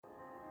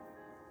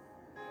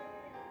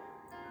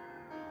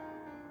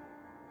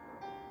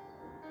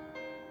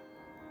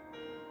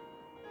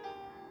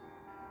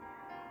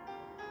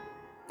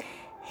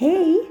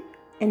Hey,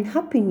 and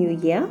Happy New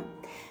Year!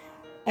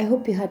 I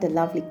hope you had a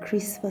lovely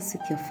Christmas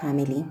with your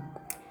family.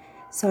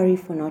 Sorry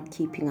for not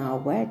keeping our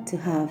word to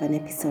have an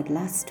episode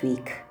last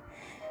week.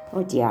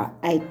 Oh dear,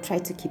 I try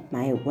to keep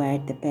my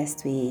word the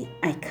best way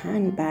I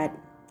can, but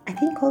I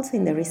think also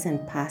in the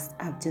recent past,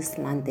 I've just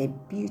learned the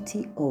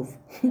beauty of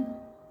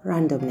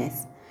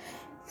randomness,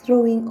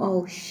 throwing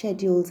all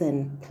schedules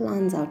and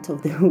plans out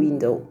of the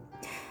window.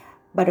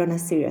 But on a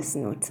serious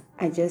note,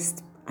 I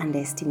just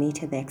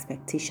underestimated the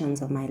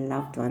expectations of my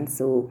loved ones.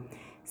 So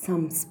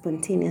some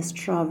spontaneous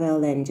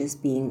travel and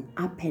just being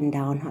up and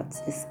down have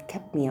just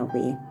kept me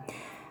away.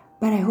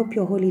 But I hope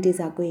your holidays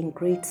are going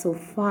great so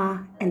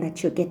far and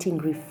that you're getting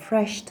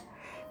refreshed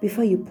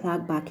before you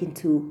plug back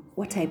into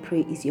what I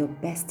pray is your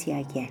best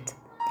year yet.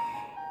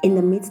 In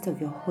the midst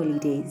of your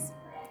holidays,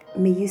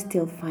 may you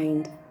still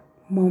find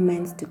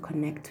moments to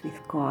connect with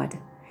God.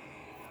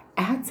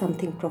 I had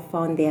something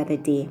profound the other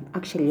day,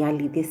 actually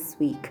early this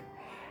week,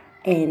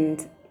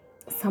 and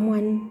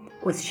someone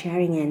was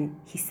sharing and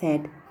he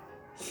said,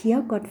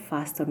 hear God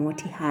first on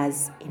what He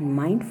has in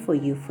mind for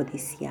you for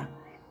this year,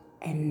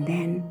 and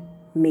then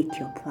make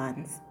your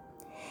plans.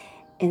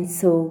 And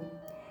so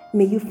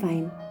may you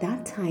find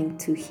that time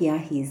to hear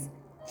His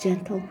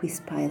gentle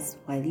whispers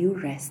while you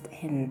rest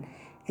and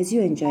as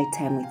you enjoy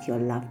time with your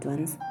loved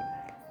ones.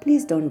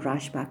 Please don't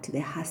rush back to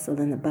the hustle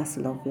and the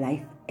bustle of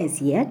life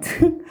as yet.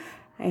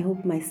 I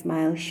hope my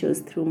smile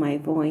shows through my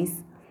voice.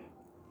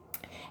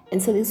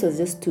 And so this was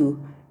just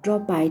to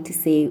drop by to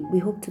say we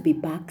hope to be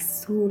back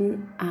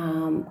soon,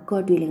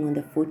 God willing, on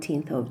the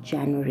 14th of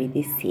January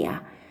this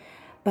year.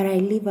 But I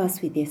leave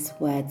us with these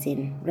words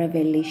in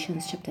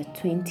Revelation chapter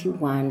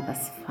 21,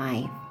 verse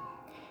 5.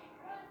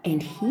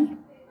 And He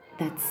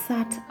that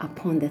sat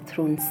upon the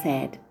throne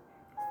said,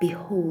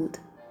 Behold,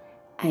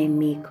 I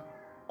make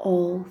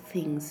all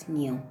things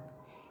new.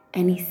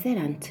 And He said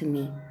unto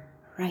me,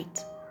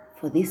 Write,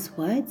 for these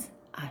words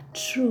are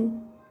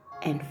true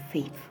and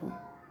faithful.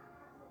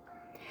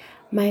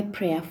 My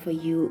prayer for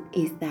you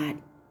is that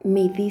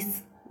may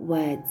these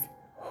words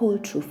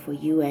hold true for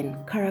you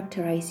and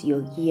characterize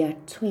your year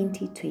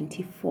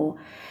 2024.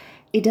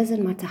 It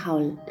doesn't matter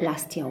how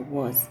last year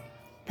was,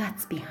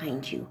 that's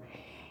behind you.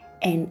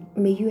 And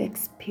may you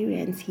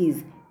experience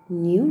His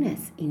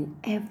newness in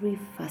every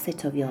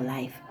facet of your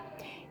life.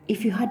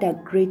 If you had a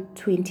great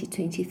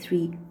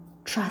 2023,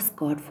 trust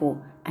God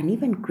for an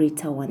even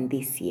greater one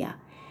this year.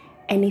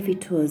 And if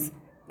it was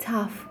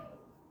tough,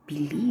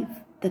 believe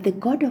that the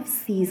God of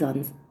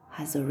seasons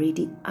has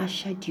already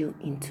ushered you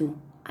into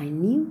a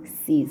new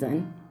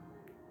season.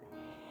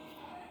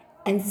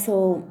 And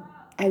so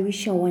I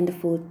wish you a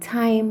wonderful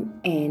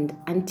time, and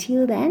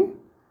until then,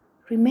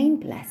 remain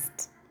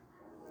blessed.